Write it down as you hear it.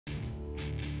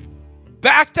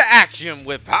back to action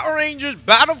with Power Rangers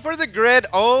Battle for the Grid.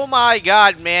 Oh my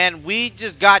god, man. We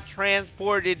just got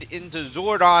transported into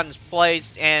Zordon's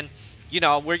place, and, you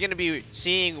know, we're going to be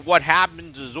seeing what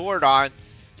happened to Zordon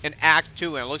in Act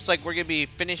 2. And it looks like we're going to be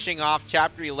finishing off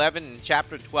Chapter 11 and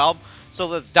Chapter 12. So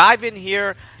let's dive in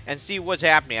here and see what's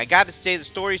happening. I got to say, the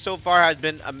story so far has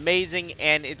been amazing,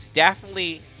 and it's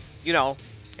definitely, you know,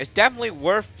 it's definitely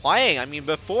worth playing. I mean,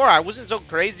 before, I wasn't so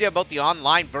crazy about the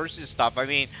online versus stuff. I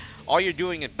mean, all you're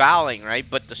doing is battling, right?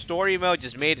 But the story mode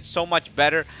just made it so much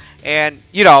better. And,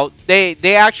 you know,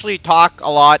 they actually talk a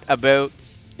lot about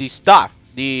the stuff,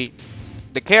 the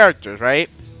characters, right?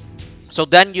 So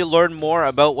then you learn more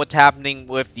about what's happening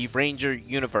with the Ranger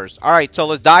universe. Alright, so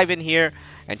let's dive in here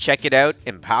and check it out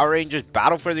in Power Rangers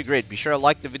Battle for the Grid. Be sure to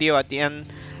like the video at the end,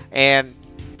 and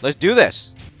let's do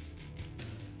this.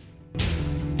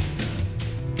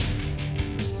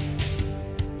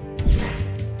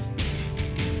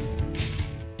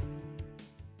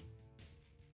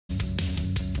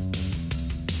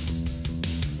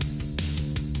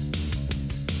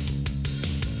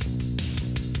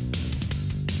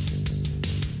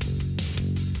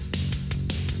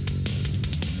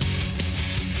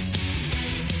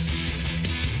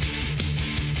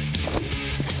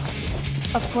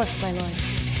 Of course, my lord.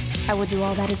 I will do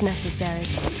all that is necessary.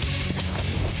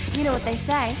 You know what they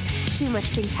say, too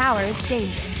much king power is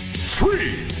dangerous.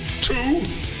 3, 2,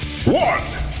 1,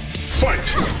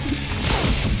 fight!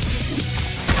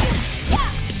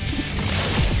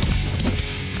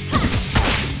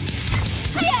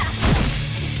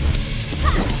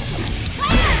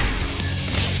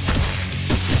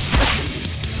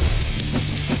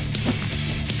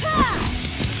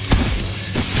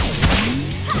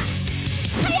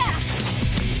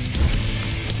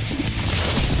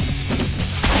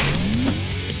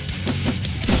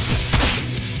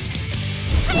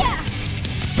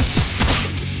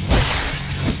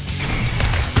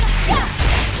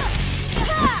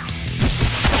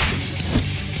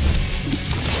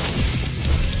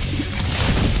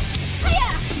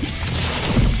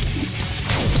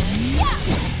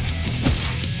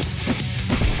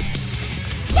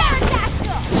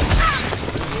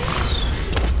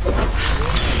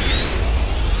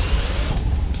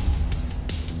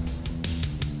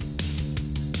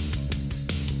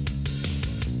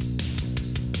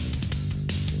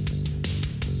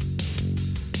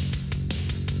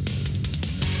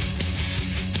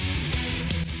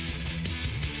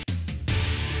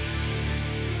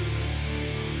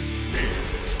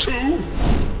 Two,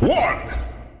 one,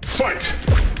 fight!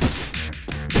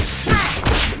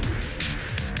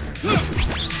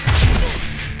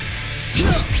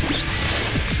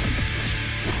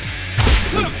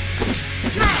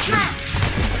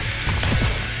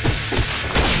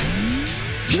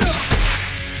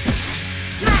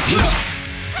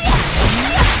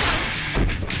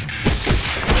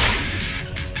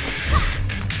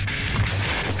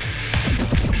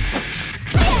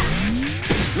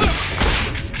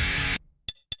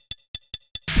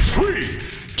 Three,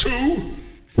 two,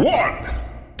 one,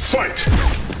 fight!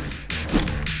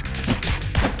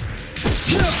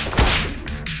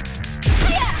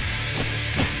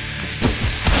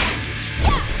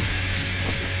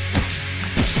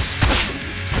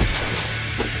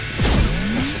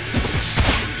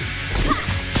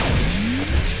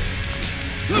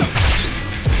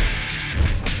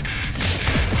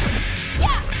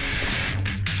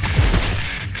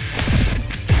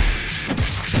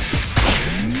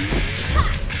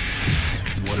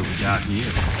 What do we got here?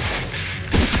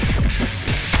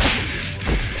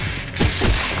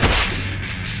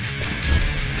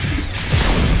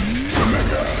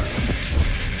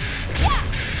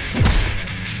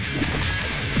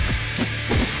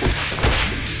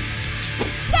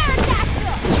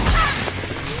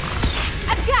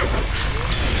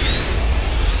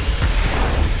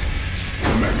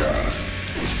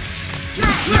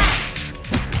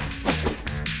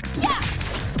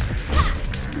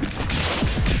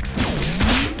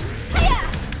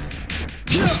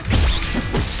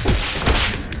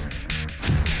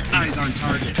 Eyes on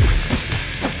target.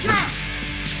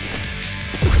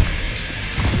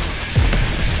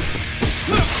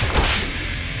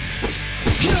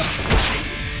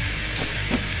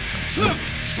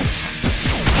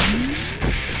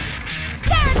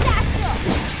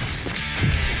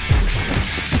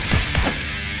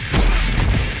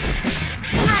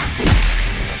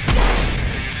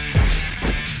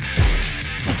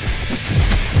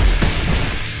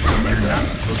 Not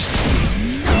supposed to.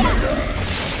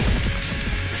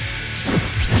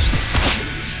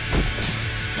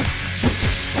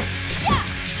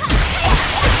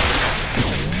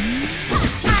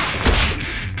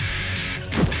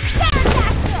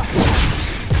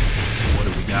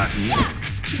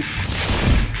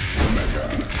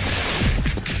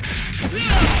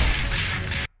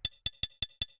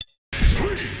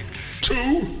 2,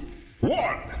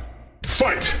 1,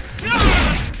 fight!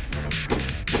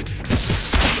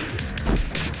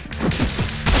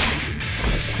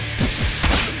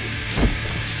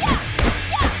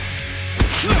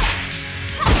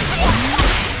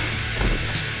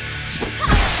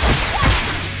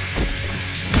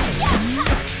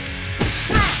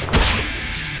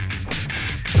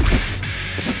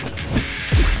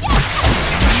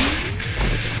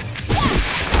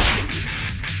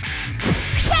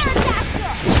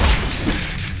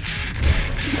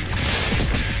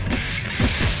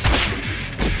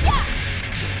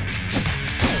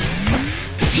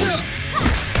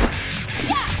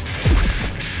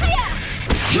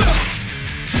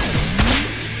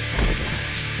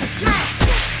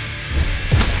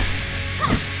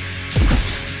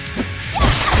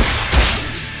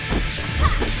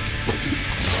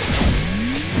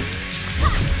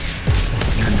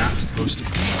 Supposed to be.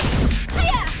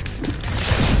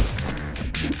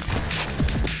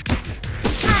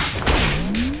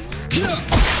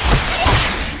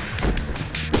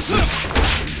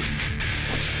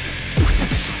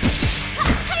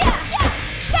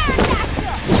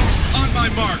 On my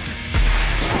mark.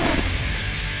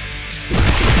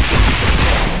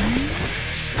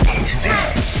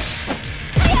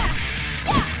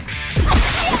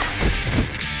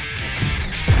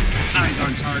 Eyes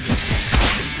on target.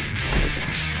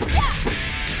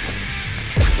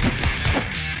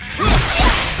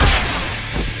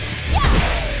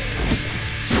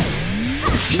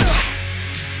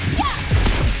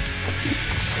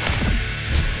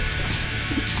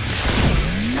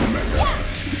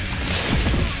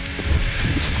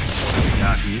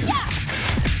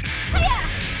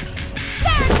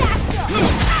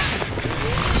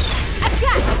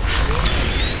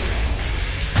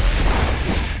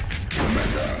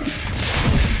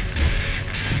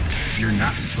 You're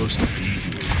not supposed to be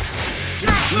here.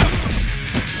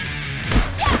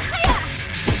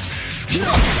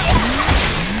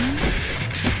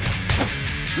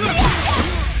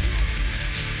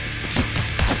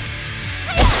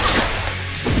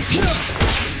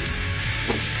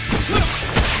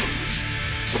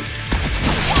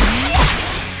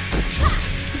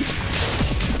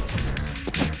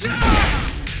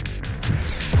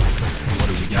 What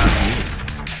do we got here?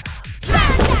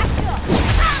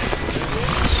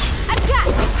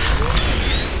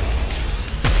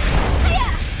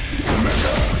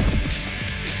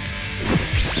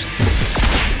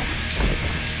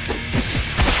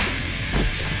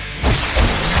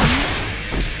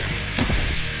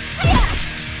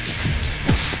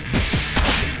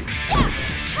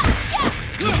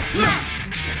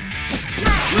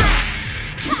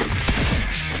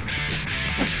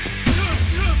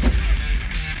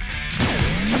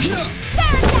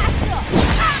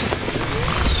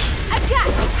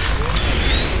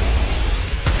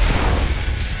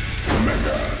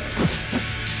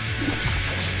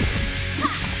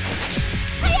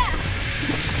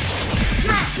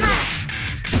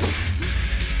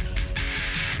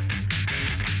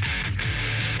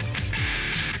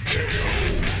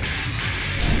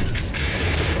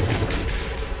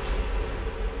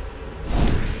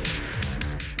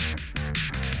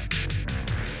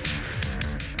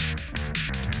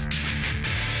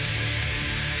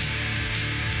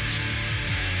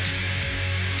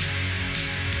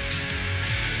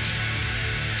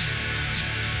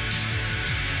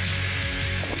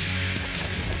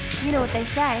 You know what they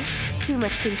say, too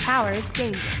much pink power is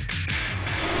dangerous.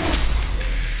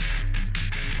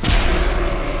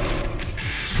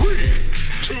 3,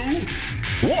 2,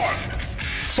 1,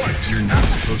 fight! You're not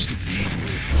supposed to be here.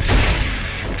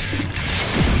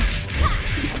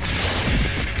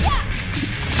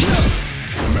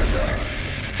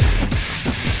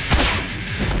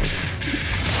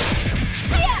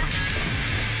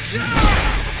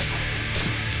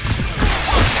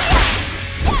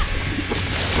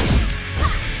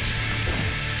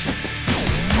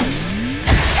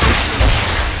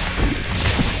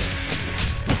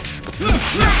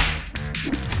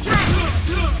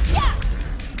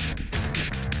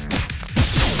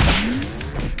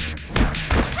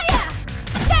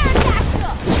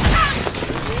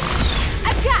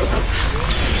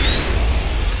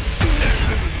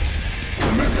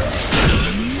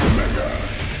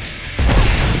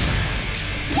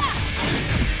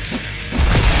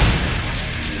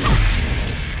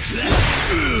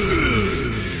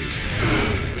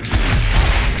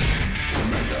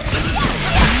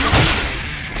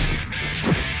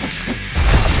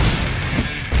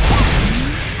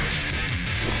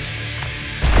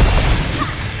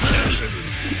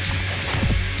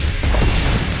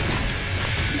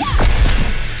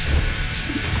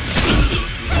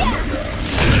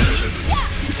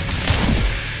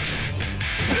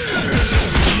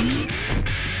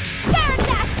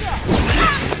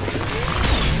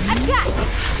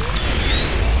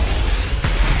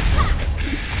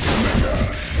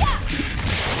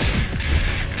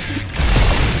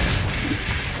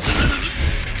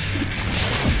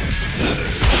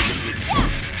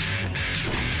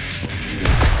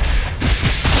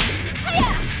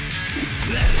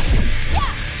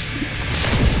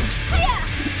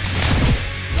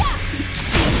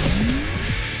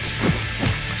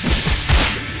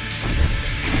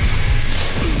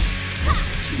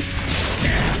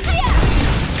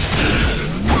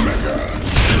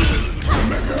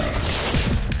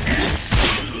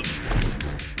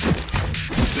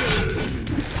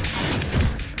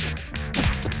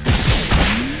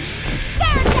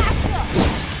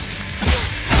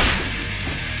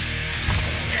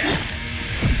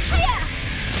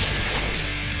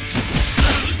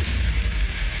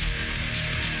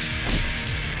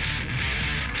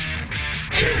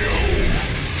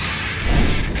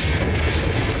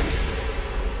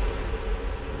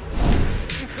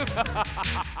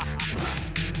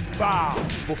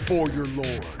 before your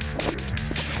lord.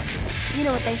 You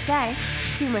know what they say,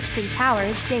 too much big power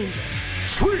is dangerous.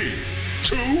 3,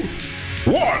 2,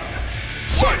 1,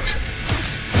 fight!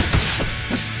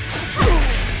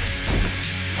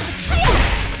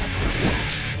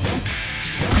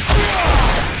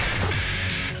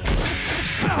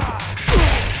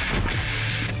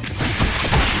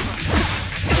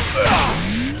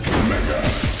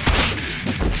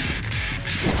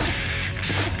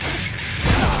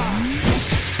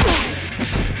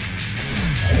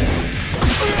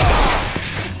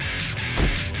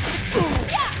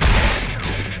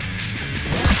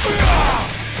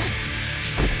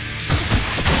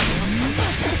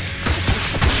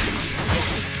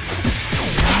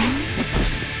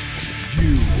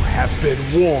 Have been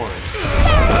warned.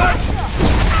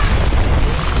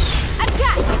 I've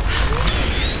got it!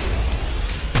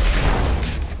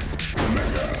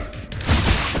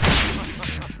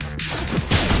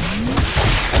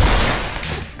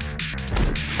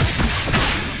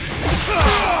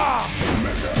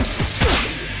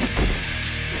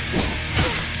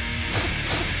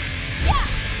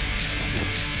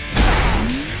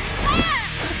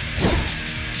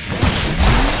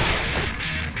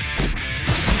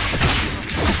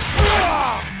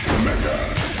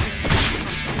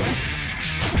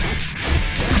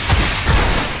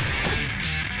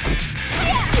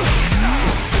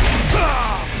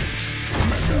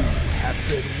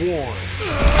 Warned.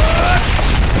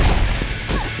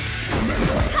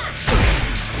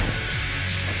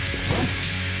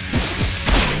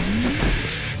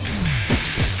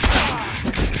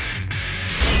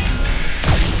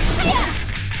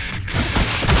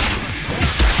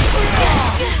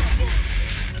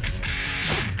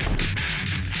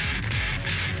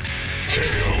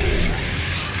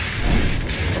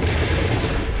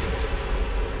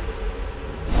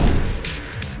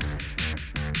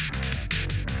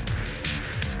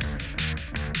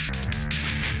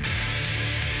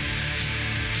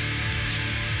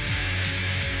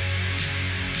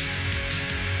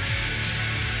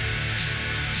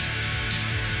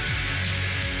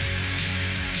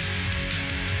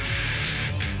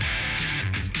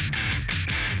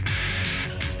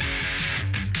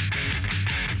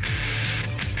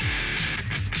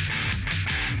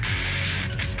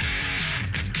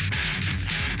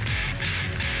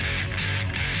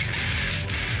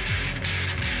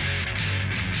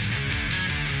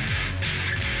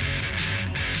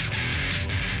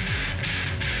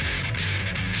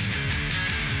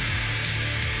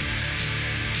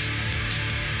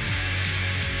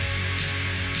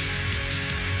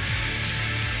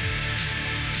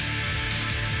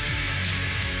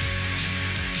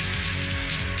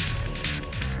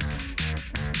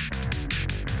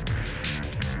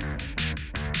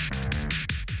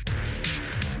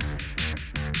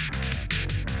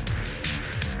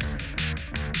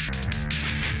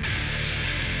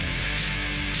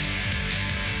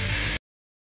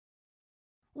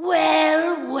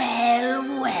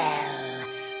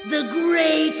 The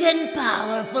great and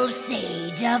powerful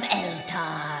sage of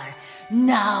Eltar,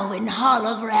 now in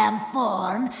hologram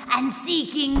form and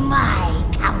seeking my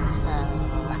counsel.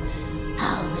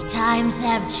 How the times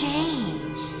have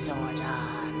changed,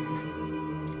 Zordon.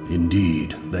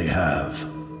 Indeed, they have.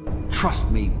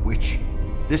 Trust me, witch.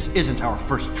 This isn't our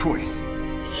first choice.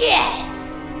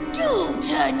 Yes! Do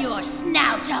turn your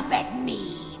snout up at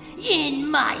me, in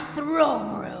my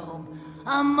throne room.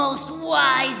 A most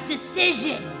wise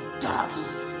decision, doggy.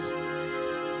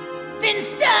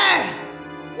 Finster!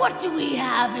 What do we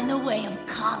have in the way of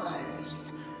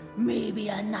collars? Maybe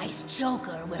a nice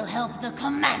choker will help the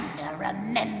commander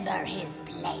remember his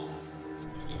place.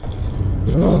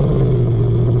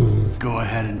 Go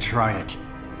ahead and try it.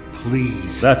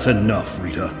 Please. That's enough,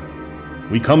 Rita.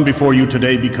 We come before you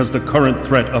today because the current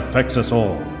threat affects us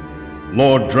all.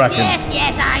 Lord Draken...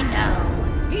 Yes, I know.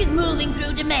 He's moving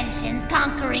through dimensions,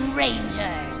 conquering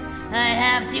rangers. I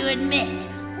have to admit,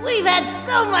 we've had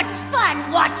so much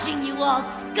fun watching you all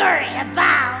scurry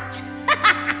about.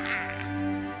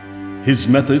 His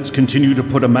methods continue to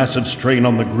put a massive strain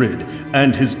on the grid,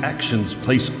 and his actions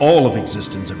place all of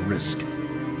existence at risk.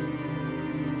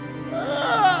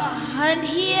 And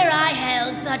here I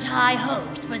held such high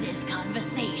hopes for this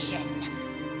conversation.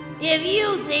 If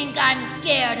you think I'm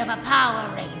scared of a Power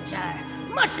Ranger,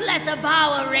 much less a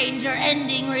Power Ranger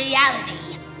ending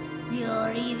reality,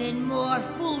 you're even more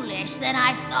foolish than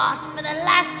I've thought for the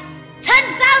last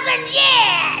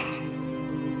 10,000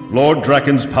 years! Lord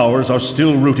Draken's powers are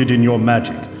still rooted in your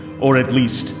magic, or at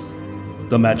least,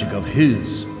 the magic of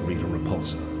his Rita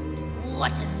Repulsa.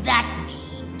 What does that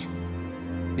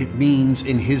mean? It means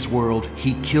in his world,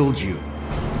 he killed you.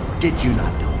 Did you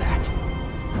not know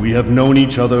that? We have known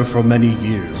each other for many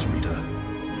years, Rita.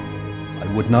 I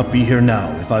would not be here now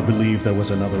if I believed there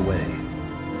was another way.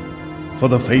 For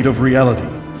the fate of reality,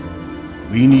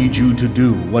 we need you to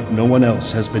do what no one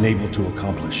else has been able to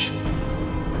accomplish.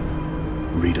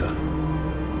 Rita,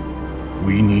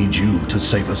 we need you to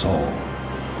save us all.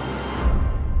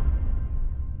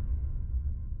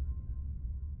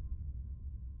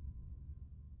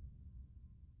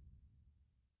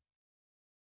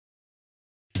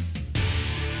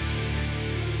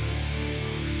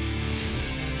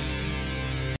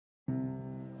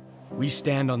 We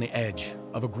stand on the edge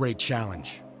of a great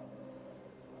challenge.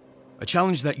 A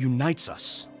challenge that unites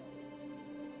us.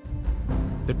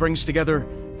 That brings together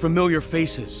familiar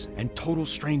faces and total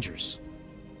strangers.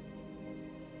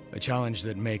 A challenge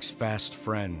that makes fast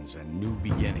friends and new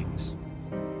beginnings.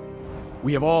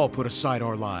 We have all put aside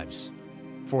our lives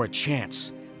for a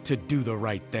chance to do the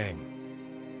right thing.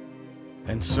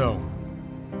 And so,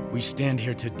 we stand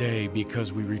here today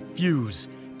because we refuse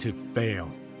to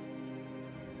fail.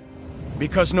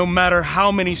 Because no matter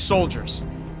how many soldiers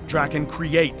Draken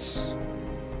creates,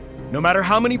 no matter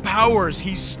how many powers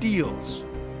he steals,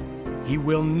 he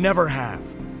will never have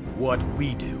what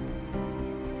we do.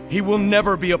 He will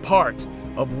never be a part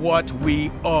of what we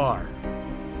are.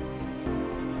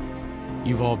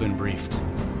 You've all been briefed.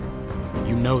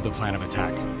 You know the plan of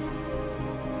attack.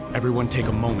 Everyone take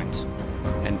a moment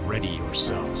and ready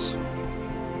yourselves.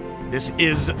 This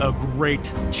is a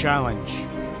great challenge.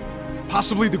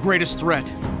 Possibly the greatest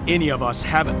threat any of us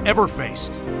have ever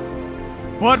faced.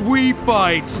 But we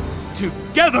fight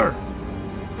together!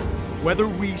 Whether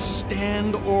we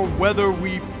stand or whether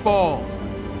we fall,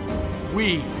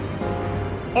 we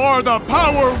are the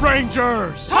Power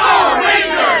Rangers! Power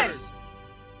Rangers!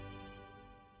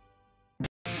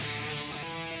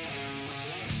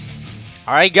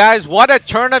 Alright guys, what a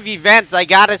turn of events. I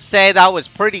gotta say, that was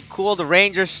pretty cool. The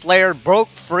Ranger Slayer broke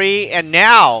free, and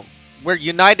now we're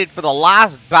united for the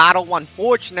last battle.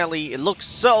 Unfortunately, it looks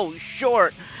so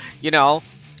short, you know.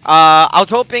 I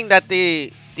was hoping that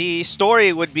the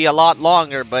story would be a lot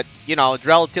longer, but, you know, it's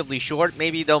relatively short.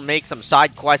 Maybe they'll make some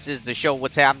side quests to show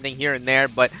what's happening here and there.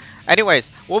 But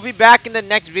anyways, we'll be back in the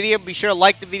next video. Be sure to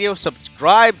like the video,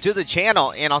 subscribe to the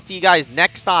channel, and I'll see you guys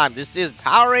next time. This is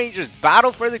Power Rangers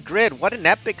Battle for the Grid. What an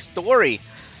epic story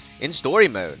in story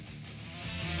mode.